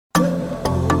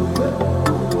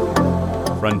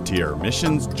Frontier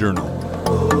Missions Journal.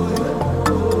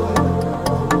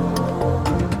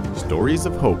 Stories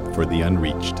of hope for the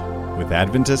unreached with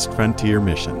Adventist Frontier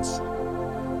Missions.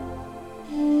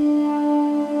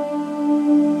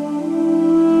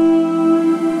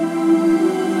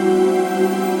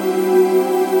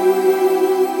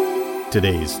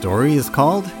 Today's story is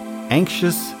called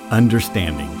Anxious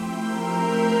Understanding.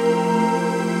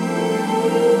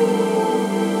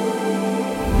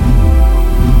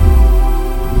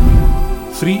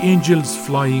 Three angels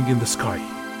flying in the sky.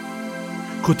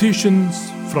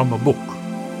 Quotations from a book.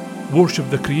 Worship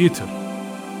the Creator.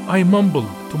 I mumbled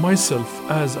to myself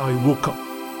as I woke up.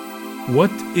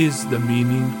 What is the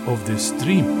meaning of this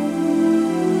dream?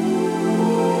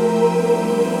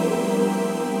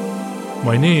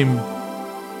 My name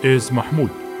is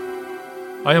Mahmoud.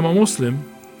 I am a Muslim.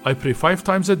 I pray 5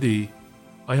 times a day.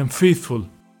 I am faithful.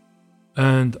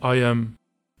 And I am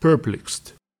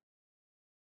perplexed.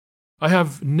 I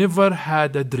have never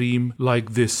had a dream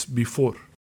like this before.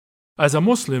 As a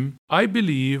Muslim, I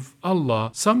believe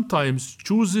Allah sometimes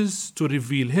chooses to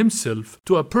reveal Himself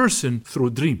to a person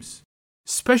through dreams,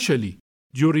 especially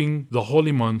during the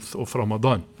holy month of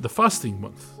Ramadan, the fasting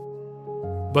month.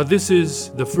 But this is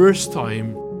the first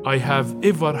time I have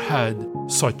ever had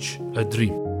such a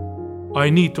dream.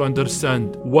 I need to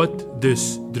understand what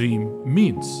this dream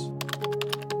means.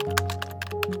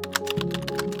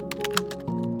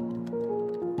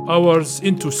 Hours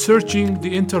into searching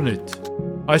the internet,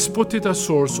 I spotted a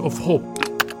source of hope,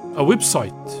 a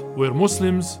website where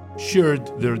Muslims shared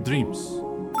their dreams.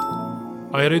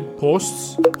 I read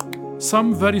posts,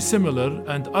 some very similar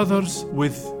and others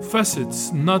with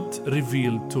facets not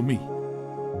revealed to me.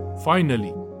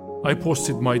 Finally, I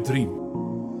posted my dream,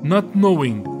 not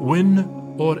knowing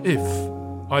when or if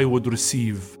I would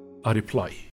receive a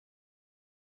reply.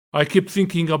 I kept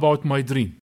thinking about my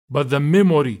dream. But the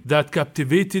memory that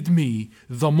captivated me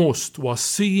the most was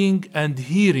seeing and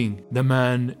hearing the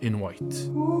man in white.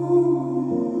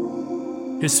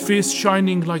 His face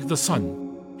shining like the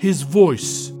sun, his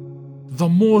voice, the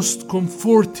most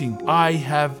comforting I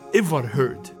have ever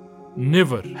heard.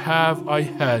 Never have I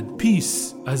had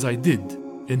peace as I did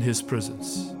in his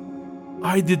presence.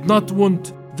 I did not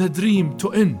want the dream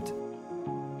to end.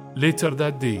 Later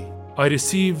that day, I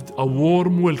received a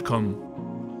warm welcome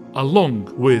along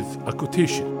with a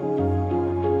quotation.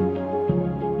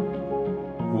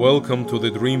 Welcome to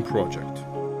the Dream Project.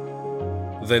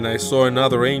 Then I saw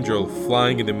another angel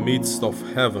flying in the midst of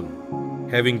heaven,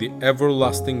 having the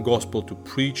everlasting gospel to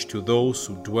preach to those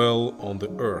who dwell on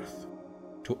the earth,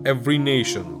 to every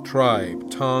nation, tribe,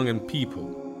 tongue, and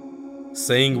people,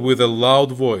 saying with a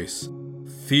loud voice,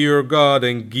 "Fear God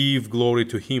and give glory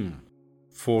to Him,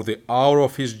 for the hour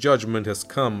of His judgment has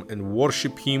come, and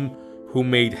worship Him who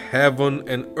made heaven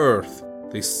and earth,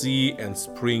 the sea and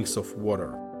springs of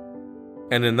water."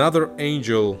 And another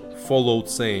angel followed,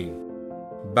 saying,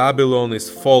 "Babylon is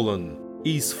fallen,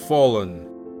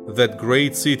 that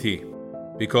great city,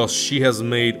 because she has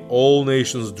made all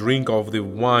nations drink of the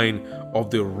wine of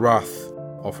the wrath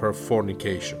of her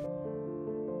fornication."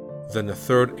 Then a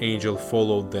third angel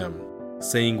followed them,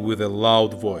 saying with a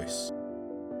loud voice,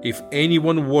 "If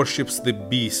anyone worships the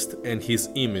beast and his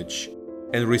image,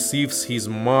 and receives his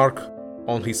mark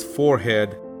on his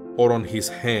forehead or on his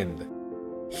hand,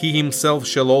 he himself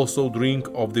shall also drink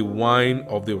of the wine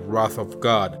of the wrath of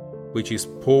God, which is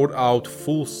poured out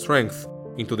full strength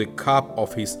into the cup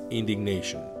of his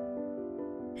indignation.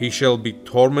 He shall be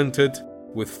tormented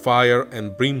with fire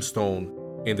and brimstone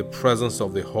in the presence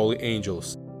of the holy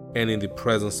angels and in the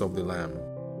presence of the Lamb.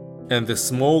 And the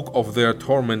smoke of their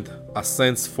torment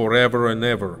ascends forever and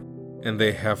ever, and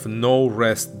they have no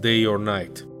rest day or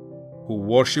night, who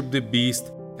worship the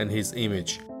beast and his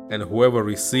image, and whoever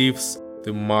receives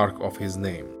the mark of his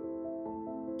name."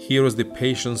 Here is the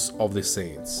patience of the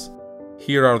saints.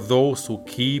 Here are those who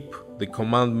keep the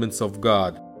commandments of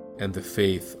God and the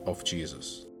faith of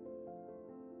Jesus.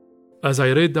 As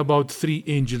I read about 3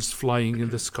 angels flying in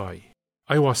the sky,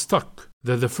 I was struck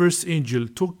that the first angel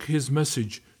took his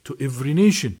message to every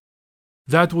nation.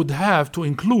 That would have to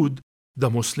include the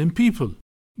Muslim people,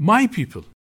 my people.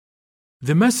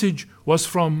 The message was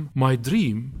from my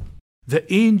dream. The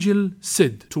angel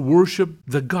said to worship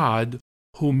the God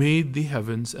who made the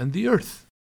heavens and the earth.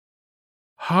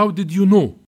 How did you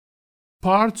know?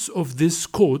 Parts of this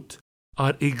quote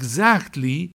are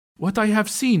exactly what I have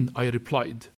seen, I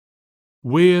replied.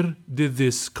 Where did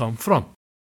this come from?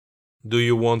 Do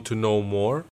you want to know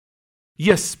more?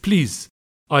 Yes, please,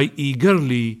 I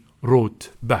eagerly wrote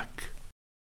back.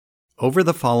 Over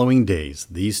the following days,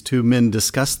 these 2 men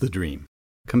discussed the dream,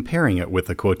 comparing it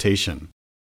with a quotation.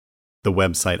 The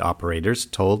website operators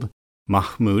told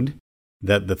Mahmoud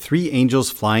that the 3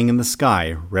 angels flying in the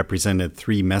sky represented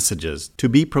 3 messages to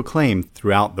be proclaimed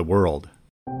throughout the world.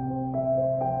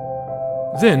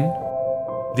 Then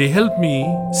they helped me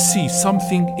see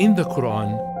something in the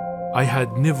Quran I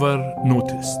had never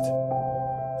noticed.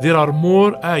 There are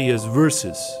more ayahs,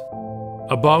 verses,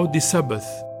 about the Sabbath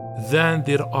than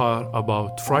there are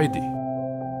about Friday.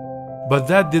 But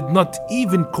that did not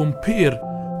even compare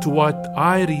to what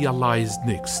I realized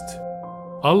next.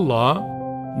 Allah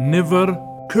never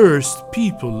cursed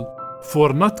people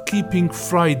for not keeping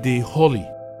Friday holy,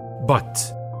 but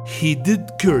He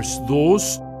did curse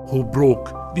those who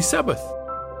broke the Sabbath.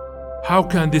 How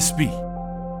can this be?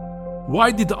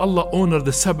 Why did Allah honor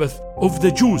the Sabbath of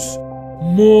the Jews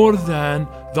more than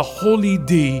the holy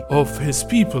day of His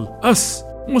people, us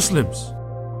Muslims?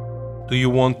 Do you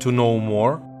want to know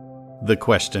more? The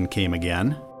question came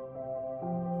again.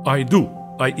 I do,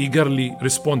 I eagerly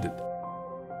responded.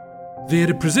 They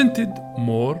represented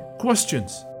more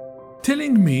questions,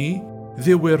 telling me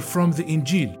they were from the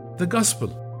Injil, the Gospel.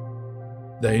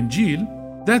 The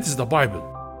Injil, that is the Bible.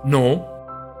 No,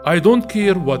 I don't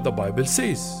care what the Bible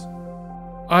says.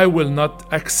 I will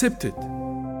not accept it.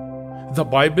 The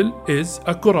Bible is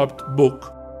a corrupt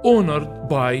book honored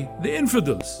by the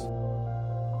infidels.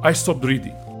 I stopped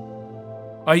reading.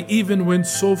 I even went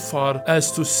so far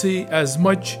as to say as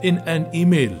much in an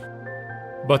email.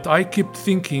 But I kept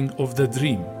thinking of the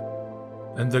dream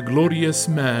and the glorious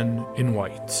man in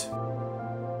white.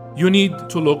 You need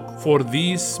to look for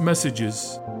these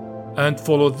messages and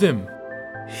follow them.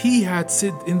 He had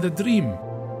said in the dream.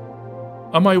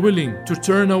 Am I willing to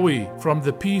turn away from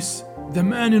the peace the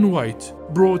man in white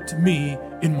brought me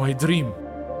in my dream?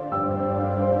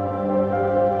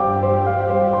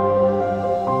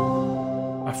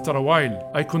 After a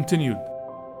while, I continued.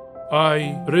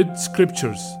 I read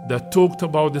scriptures that talked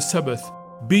about the Sabbath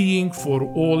being for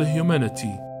all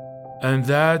humanity, and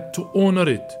that to honor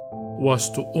it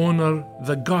was to honor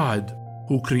the God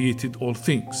who created all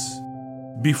things,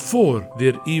 before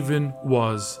there even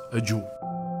was a Jew.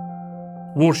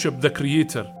 Worship the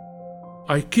Creator.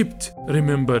 I kept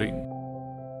remembering.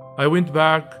 I went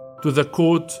back to the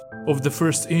quote of the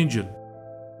first angel.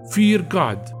 Fear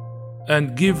God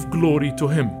and give glory to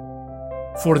Him,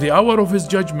 for the hour of His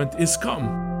judgment is come,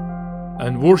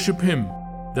 and worship Him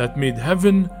that made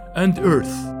heaven and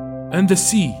earth and the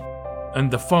sea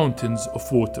and the fountains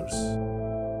of waters.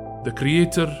 The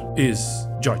Creator is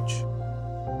judge.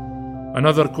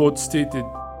 Another quote stated,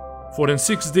 for in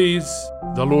 6 days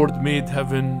the Lord made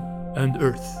heaven and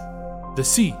earth, the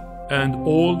sea and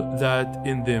all that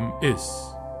in them is,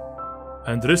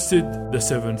 and rested the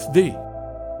 7th day.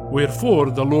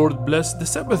 Wherefore the Lord blessed the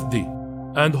Sabbath day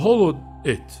and hallowed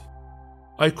it.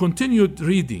 I continued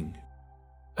reading.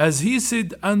 As He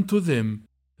said unto them,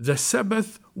 the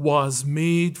Sabbath was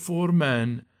made for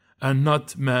man, and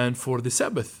not man for the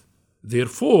Sabbath.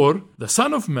 Therefore, the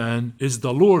Son of Man is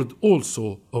the Lord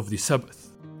also of the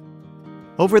Sabbath.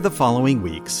 Over the following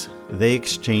weeks, they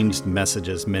exchanged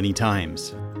messages many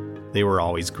times. They were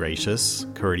always gracious,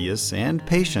 courteous, and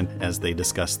patient as they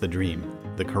discussed the dream,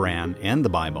 the Quran, and the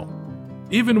Bible.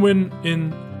 Even when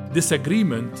in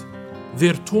disagreement,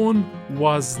 their tone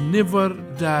was never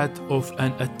that of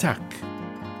an attack.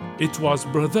 It was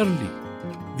brotherly.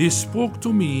 They spoke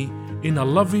to me in a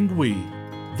loving way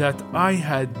that I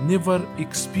had never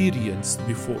experienced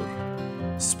before,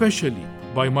 especially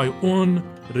by my own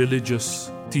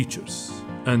religious teachers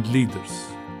and leaders.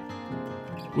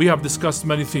 We have discussed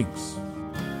many things.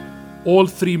 All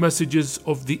 3 messages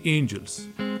of the angels.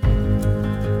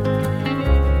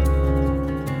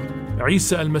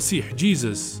 Abed Al-Masih,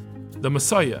 Jesus, the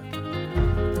Messiah.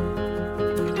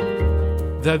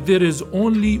 That there is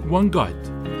only one God.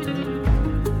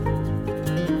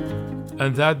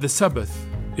 And that the Sabbath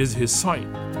is His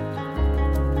sign.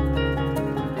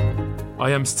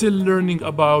 I am still learning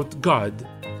about God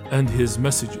and His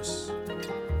messages.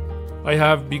 I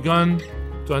have begun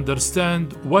to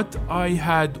understand what I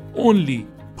had only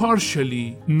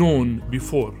partially known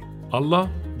before. Allah,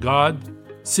 God,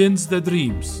 sends the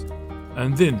dreams,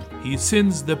 and then He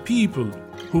sends the people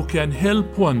who can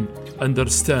help one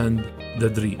understand the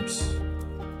dreams.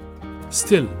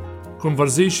 Still,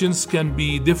 conversations can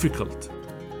be difficult.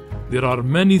 There are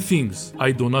many things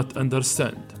I do not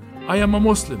understand. I am a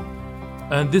Muslim,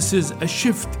 and this is a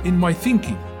shift in my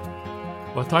thinking.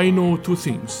 But I know 2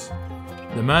 things.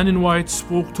 The man in white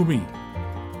spoke to me,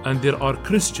 and there are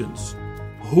Christians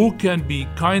who can be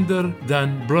kinder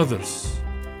than brothers.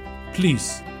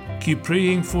 Please keep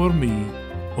praying for me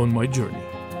on my journey.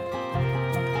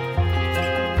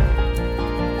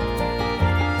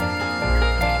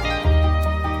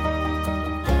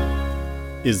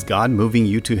 Is God moving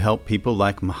you to help people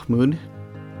like Mahmoud?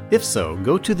 If so,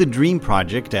 go to the Dream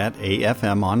Project at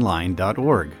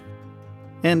afmonline.org.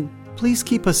 And please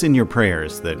keep us in your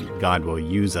prayers that God will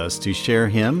use us to share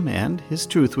Him and His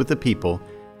truth with the people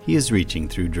He is reaching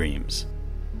through dreams.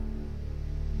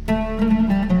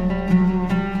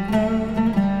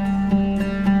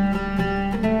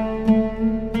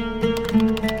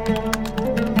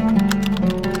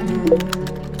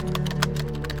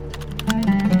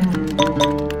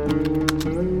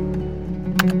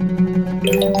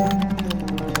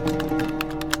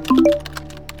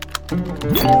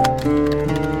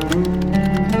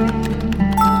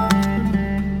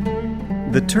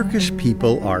 The Turkish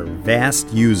people are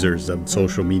vast users of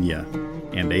social media,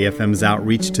 and AFM's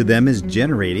outreach to them is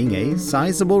generating a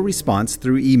sizable response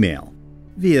through email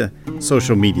via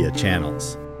social media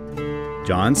channels.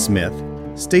 John Smith,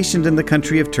 stationed in the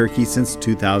country of Turkey since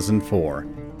 2004,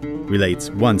 relates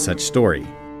one such story.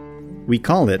 We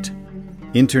call it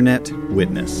Internet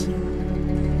Witness.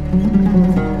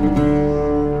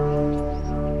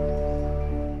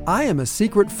 I am a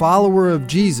secret follower of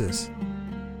Jesus.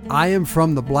 I am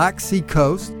from the Black Sea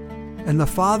coast and the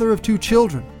father of 2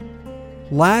 children.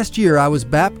 Last year I was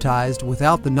baptized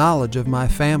without the knowledge of my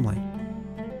family.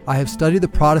 I have studied the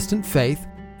Protestant faith,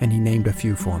 and he named a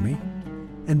few for me,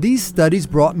 and these studies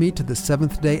brought me to the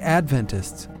Seventh-day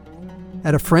Adventists.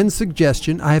 At a friend's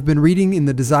suggestion, I have been reading In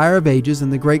the Desire of Ages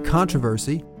and the Great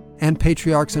Controversy and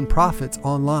Patriarchs and Prophets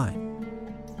online.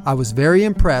 I was very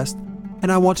impressed,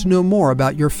 and I want to know more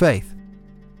about your faith.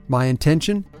 My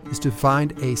intention is to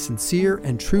find a sincere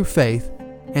and true faith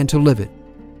and to live it.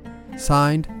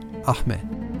 Signed, Ahmed.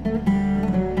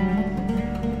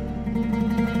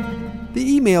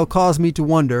 The email caused me to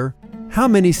wonder how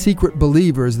many secret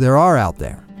believers there are out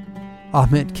there.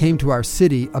 Ahmed came to our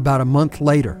city about a month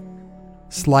later.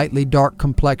 Slightly dark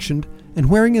complexioned and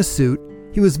wearing a suit,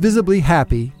 he was visibly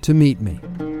happy to meet me.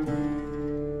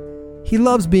 He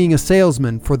loves being a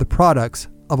salesman for the products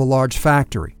of a large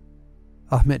factory.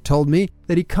 Ahmed told me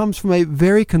that he comes from a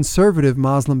very conservative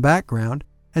Muslim background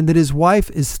and that his wife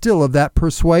is still of that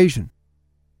persuasion.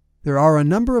 There are a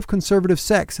number of conservative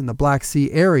sects in the Black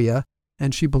Sea area,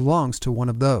 and she belongs to one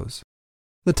of those.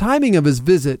 The timing of his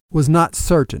visit was not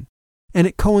certain, and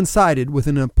it coincided with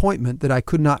an appointment that I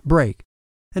could not break,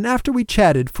 and after we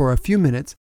chatted for a few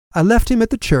minutes, I left him at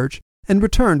the church and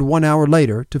returned 1 hour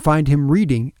later to find him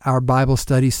reading our Bible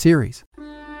study series.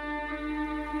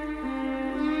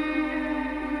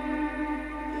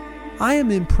 I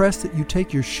am impressed that you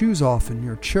take your shoes off in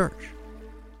your church.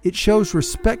 It shows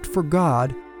respect for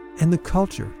God and the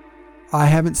culture. I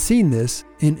haven't seen this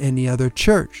in any other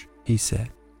church, he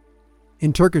said.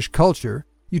 In Turkish culture,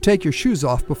 you take your shoes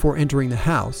off before entering the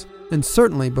house, and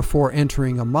certainly before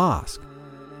entering a mosque.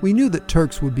 We knew that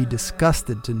Turks would be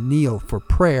disgusted to kneel for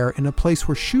prayer in a place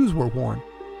where shoes were worn,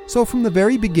 so from the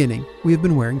very beginning, we have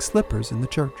been wearing slippers in the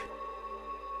church.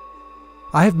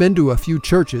 I have been to a few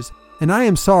churches, and I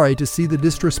am sorry to see the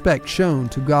disrespect shown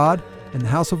to God and the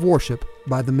house of worship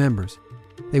by the members.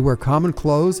 They wear common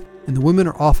clothes, and the women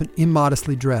are often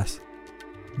immodestly dressed.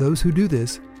 Those who do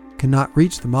this cannot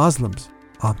reach the Muslims,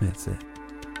 Ahmed said.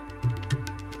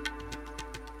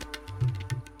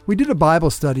 We did a Bible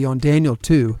study on Daniel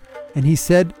 2, and he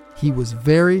said he was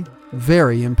very,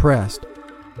 very impressed.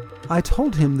 I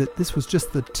told him that this was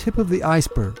just the tip of the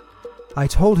iceberg. I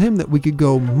told him that we could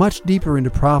go much deeper into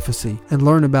prophecy and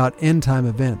learn about end-time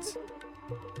events.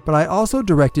 But I also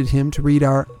directed him to read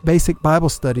our Basic Bible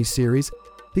Study series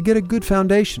to get a good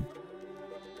foundation.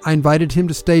 I invited him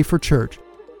to stay for church,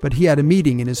 but he had a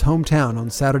meeting in his hometown on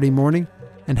Saturday morning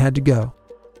and had to go.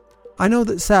 I know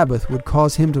that Sabbath would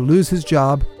cause him to lose his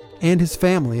job and his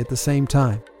family at the same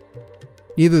time.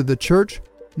 Neither the church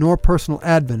nor personal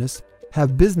Adventists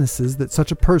have businesses that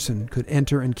such a person could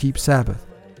enter and keep Sabbath.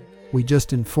 We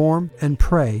just inform and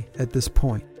pray at this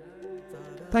point.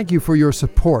 Thank you for your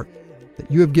support that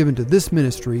you have given to this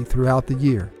ministry throughout the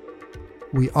year.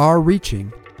 We are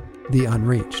reaching the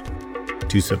unreached.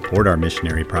 To support our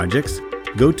missionary projects,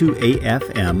 go to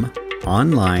afmonline.org.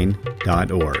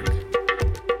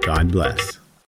 God bless.